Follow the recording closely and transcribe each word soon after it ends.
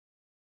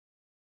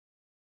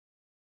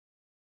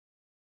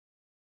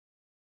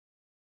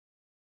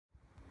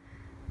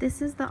This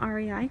is the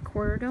REI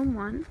Quarter Dome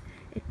 1.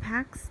 It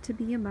packs to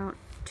be about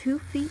 2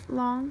 feet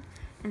long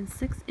and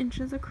 6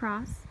 inches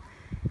across.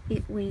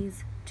 It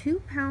weighs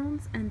 2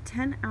 pounds and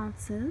 10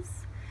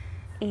 ounces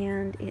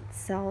and it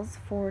sells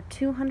for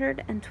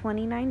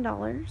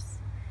 $229.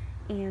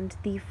 And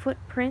the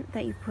footprint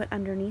that you put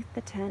underneath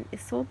the tent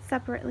is sold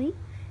separately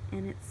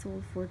and it's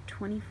sold for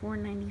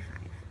 $24.95.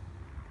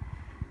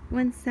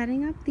 When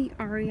setting up the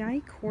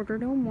REI Quarter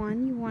Dome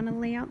 1, you want to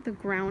lay out the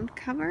ground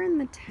cover in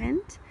the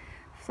tent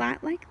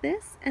flat like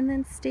this and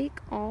then stake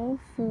all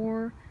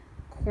 4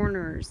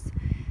 corners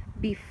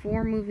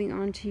before moving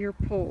on to your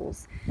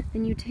poles.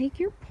 Then you take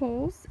your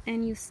poles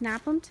and you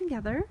snap them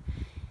together,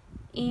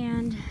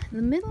 and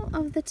the middle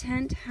of the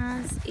tent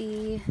has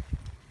a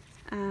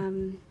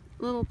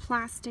little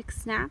plastic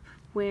snap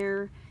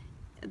where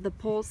the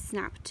poles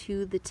snap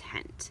to the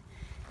tent.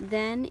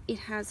 Then it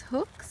has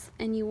hooks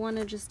and you want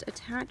to just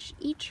attach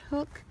each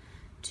hook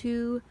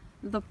to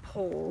the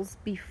poles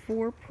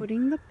before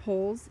putting the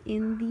poles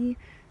in the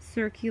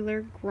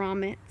circular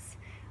grommets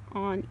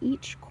on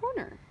each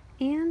corner.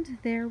 And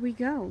there we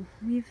go.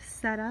 We've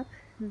set up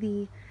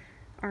the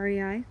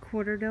REI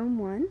Quarter Dome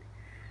 1.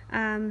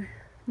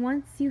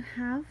 Once you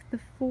have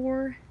the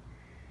 4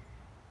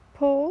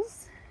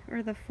 poles,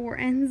 or the 4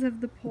 ends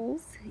of the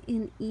poles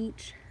in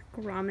each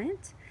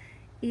grommet,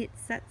 it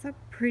sets up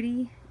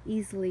pretty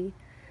easily.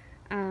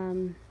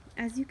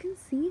 As you can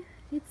see,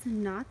 it's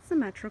not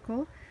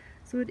symmetrical,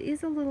 so it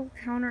is a little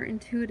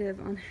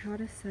counterintuitive on how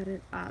to set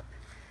it up.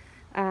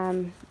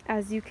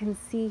 As you can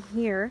see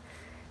here,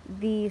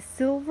 the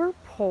silver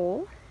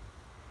pole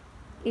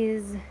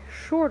is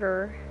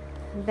shorter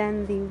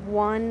than the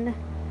one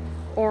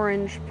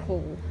orange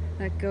pole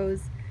that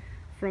goes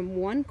from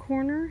one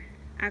corner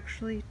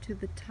actually to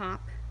the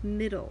top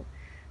middle,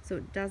 so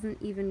it doesn't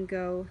even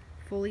go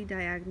fully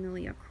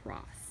diagonally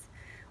across,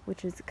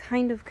 which is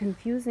kind of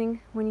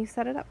confusing when you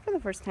set it up for the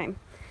first time.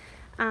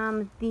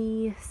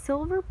 The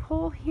silver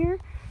pole here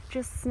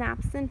just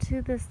snaps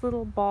into this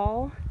little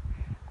ball.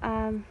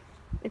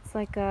 It's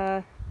like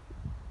the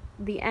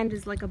end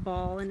is like a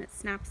ball and it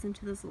snaps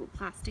into this little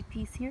plastic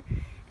piece here,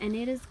 and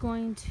it is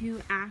going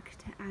to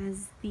act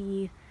as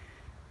the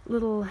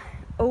little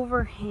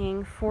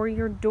overhang for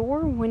your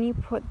door when you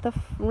put the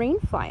rain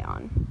fly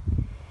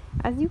on.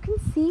 As you can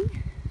see,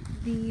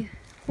 the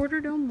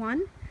Quarter Dome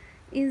 1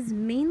 is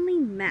mainly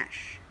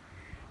mesh,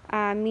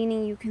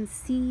 meaning you can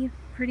see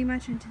pretty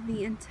much into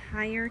the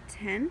entire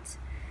tent,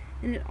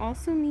 and it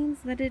also means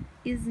that it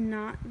is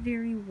not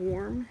very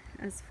warm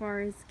as far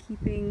as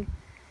keeping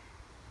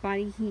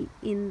body heat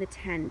in the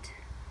tent.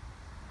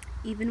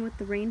 Even with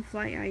the rain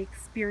fly, I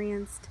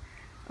experienced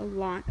a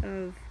lot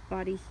of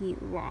body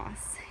heat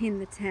loss in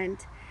the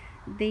tent.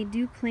 They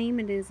do claim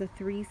it is a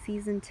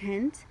 3-season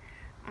tent.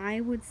 I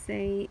would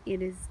say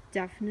it is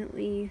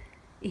definitely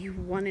a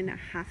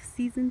 1.5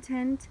 season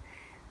tent,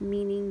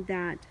 meaning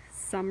that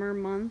summer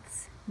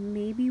months,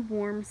 maybe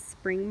warm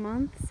spring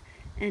months,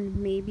 and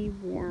maybe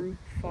warm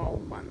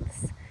fall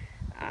months.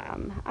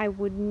 I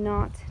would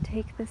not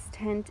take this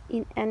tent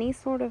in any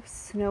sort of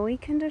snowy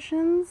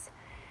conditions.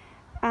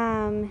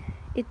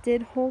 It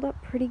did hold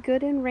up pretty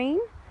good in rain,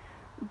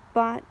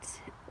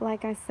 but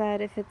like I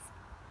said, if it's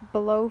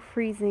below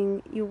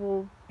freezing, you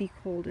will be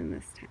cold in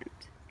this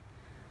tent.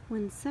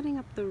 When setting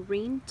up the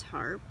rain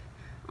tarp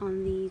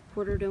on the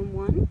Quarter Dome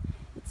 1,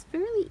 it's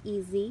fairly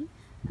easy.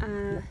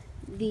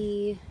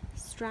 The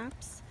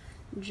straps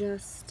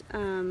just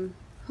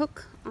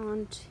hook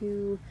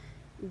onto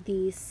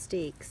the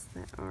stakes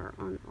that are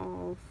on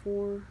all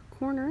 4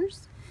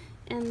 corners,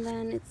 and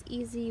then it's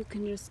easy. You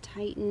can just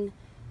tighten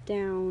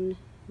down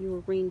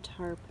your rain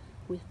tarp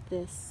with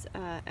this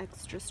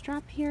extra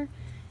strap here,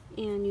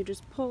 and you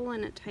just pull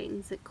and it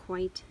tightens it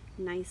quite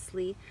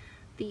nicely.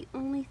 The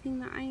only thing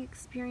that I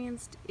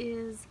experienced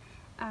is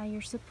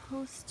you're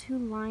supposed to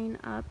line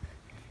up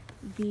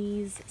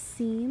these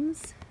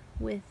seams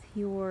with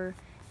your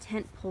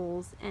tent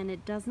poles, and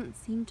it doesn't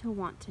seem to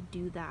want to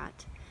do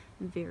that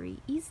very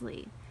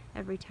easily.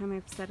 Every time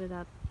I've set it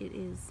up, it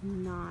is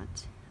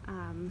not,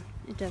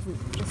 it just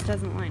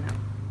doesn't line up.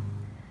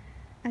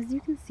 As you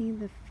can see,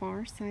 the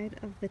far side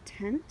of the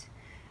tent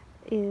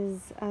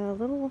is a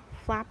little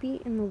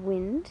flappy in the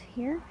wind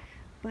here,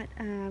 but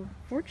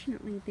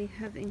fortunately they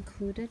have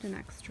included an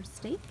extra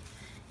stake,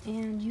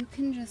 and you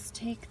can just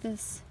take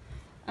this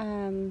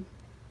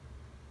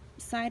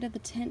side of the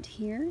tent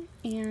here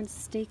and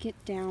stake it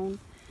down,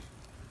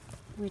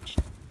 which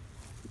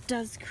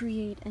does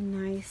create a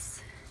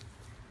nice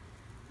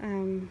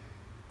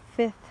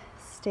 5th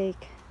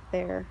stake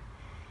there,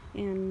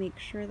 and make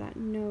sure that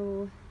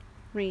no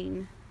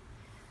rain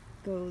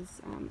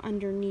goes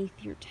underneath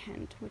your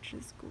tent, which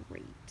is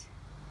great.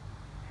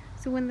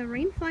 So when the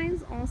rain fly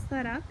is all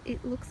set up,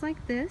 it looks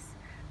like this.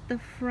 The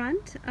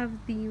front of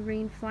the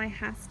rain fly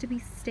has to be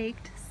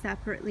staked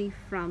separately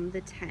from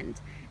the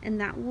tent,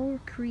 and that will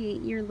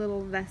create your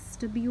little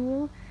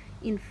vestibule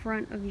in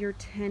front of your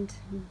tent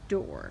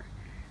door.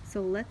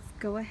 So let's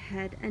go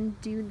ahead and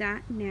do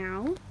that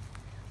now.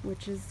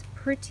 which is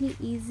pretty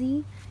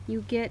easy.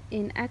 You get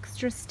an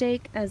extra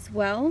stake as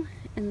well,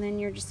 and then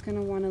you're just going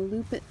to want to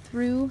loop it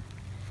through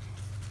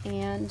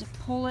and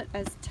pull it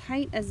as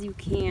tight as you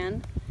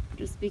can,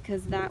 just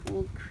because that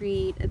will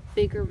create a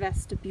bigger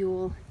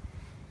vestibule,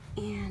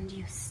 and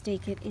you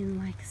stake it in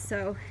like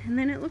so, and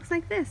then it looks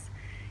like this.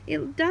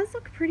 It does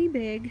look pretty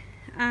big,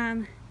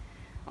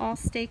 all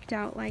staked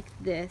out like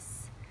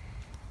this,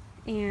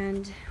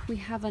 and we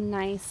have a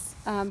nice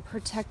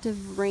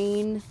protective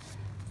rain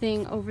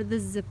thing over the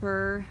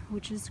zipper,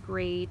 which is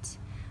great.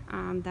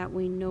 That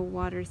way no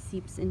water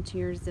seeps into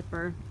your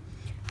zipper.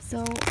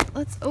 So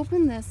let's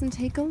open this and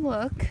take a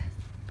look.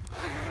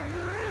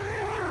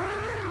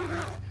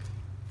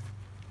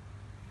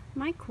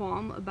 My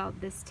qualm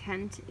about this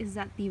tent is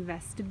that the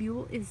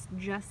vestibule is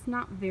just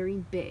not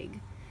very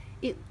big.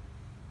 It's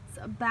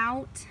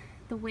about,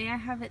 the way I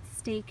have it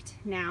staked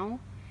now,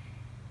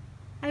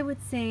 I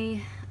would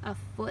say a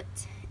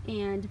foot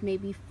and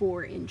maybe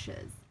 4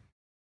 inches.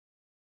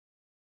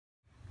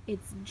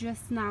 It's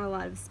just not a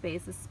lot of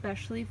space,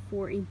 especially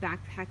for a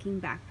backpacking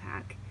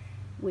backpack,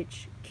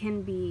 which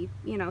can be,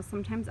 you know,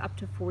 sometimes up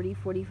to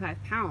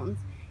 40-45 pounds,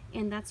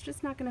 and that's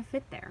just not going to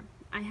fit there.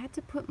 I had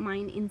to put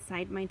mine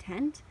inside my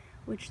tent,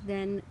 which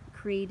then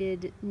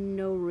created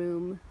no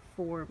room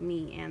for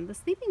me and the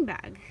sleeping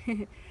bag.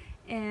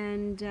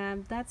 And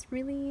that's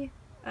really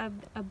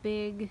a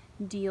big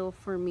deal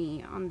for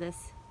me on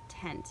this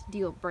tent,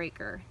 deal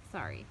breaker,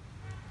 sorry.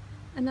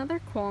 Another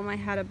qualm I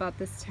had about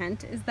this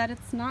tent is that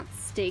it's not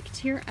staked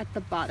here at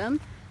the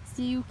bottom,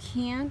 so you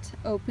can't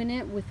open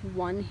it with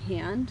one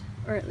hand,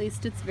 or at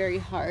least it's very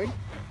hard.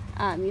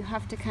 You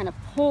have to kind of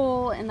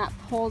pull, and that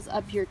pulls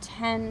up your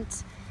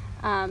tent.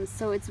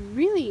 So it's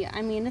really,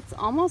 I mean, it's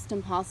almost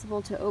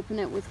impossible to open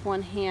it with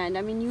one hand.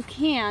 I mean, you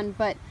can,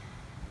 but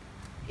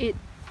it,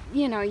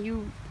 you know,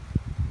 you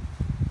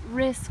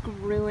risk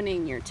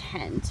ruining your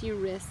tent. You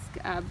risk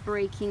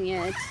breaking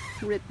it,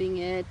 ripping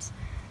it,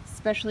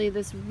 especially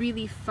this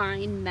really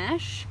fine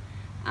mesh.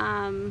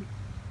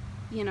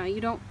 You know,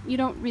 you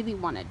don't really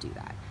want to do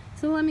that.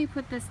 So let me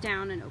put this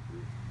down and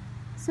open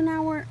it. So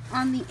now we're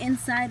on the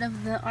inside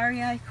of the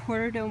REI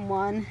Quarter Dome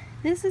 1.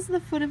 This is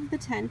the foot of the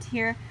tent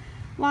here.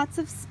 Lots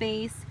of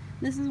space.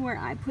 This is where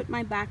I put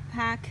my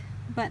backpack,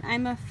 but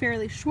I'm a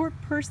fairly short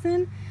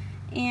person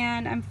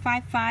and I'm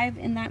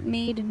 5'5", and that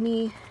made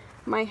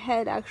my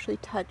head actually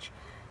touch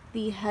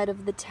the head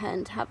of the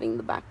tent, having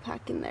the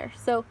backpack in there.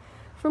 So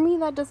for me,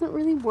 that doesn't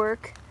really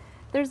work.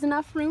 There's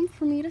enough room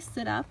for me to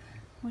sit up,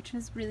 which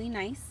is really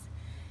nice.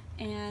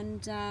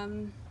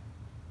 And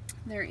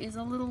there is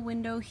a little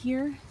window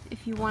here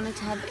if you wanted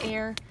to have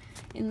air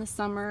in the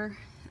summer.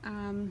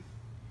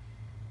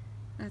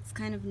 That's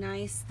kind of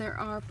nice. There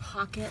are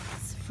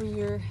pockets for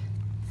your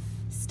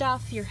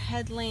stuff, your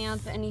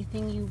headlamp,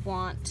 anything you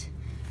want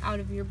out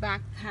of your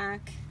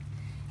backpack.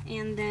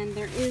 And then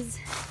it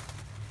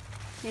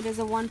is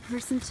a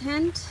one-person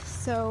tent,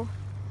 so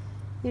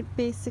it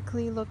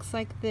basically looks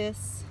like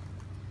this.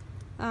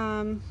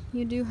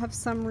 You do have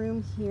some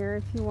room here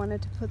if you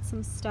wanted to put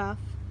some stuff.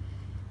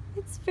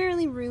 It's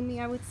fairly roomy,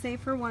 I would say,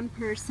 for one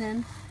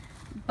person,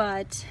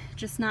 but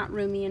just not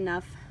roomy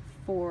enough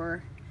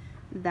for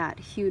that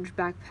huge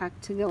backpack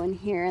to go in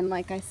here. And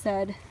like I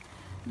said,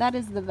 that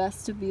is the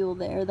vestibule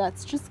there.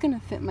 That's just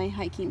gonna fit my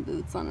hiking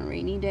boots on a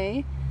rainy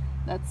day.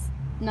 That's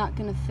not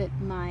gonna fit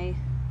my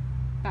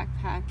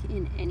backpack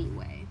in any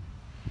way.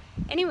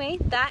 Anyway,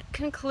 that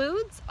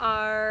concludes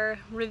our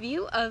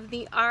review of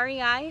the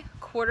REI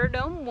Quarter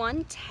Dome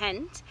 1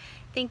 tent.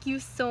 Thank you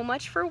so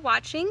much for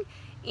watching,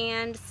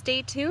 and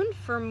stay tuned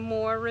for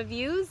more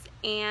reviews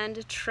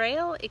and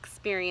trail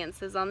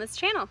experiences on this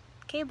channel.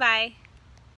 Okay, bye.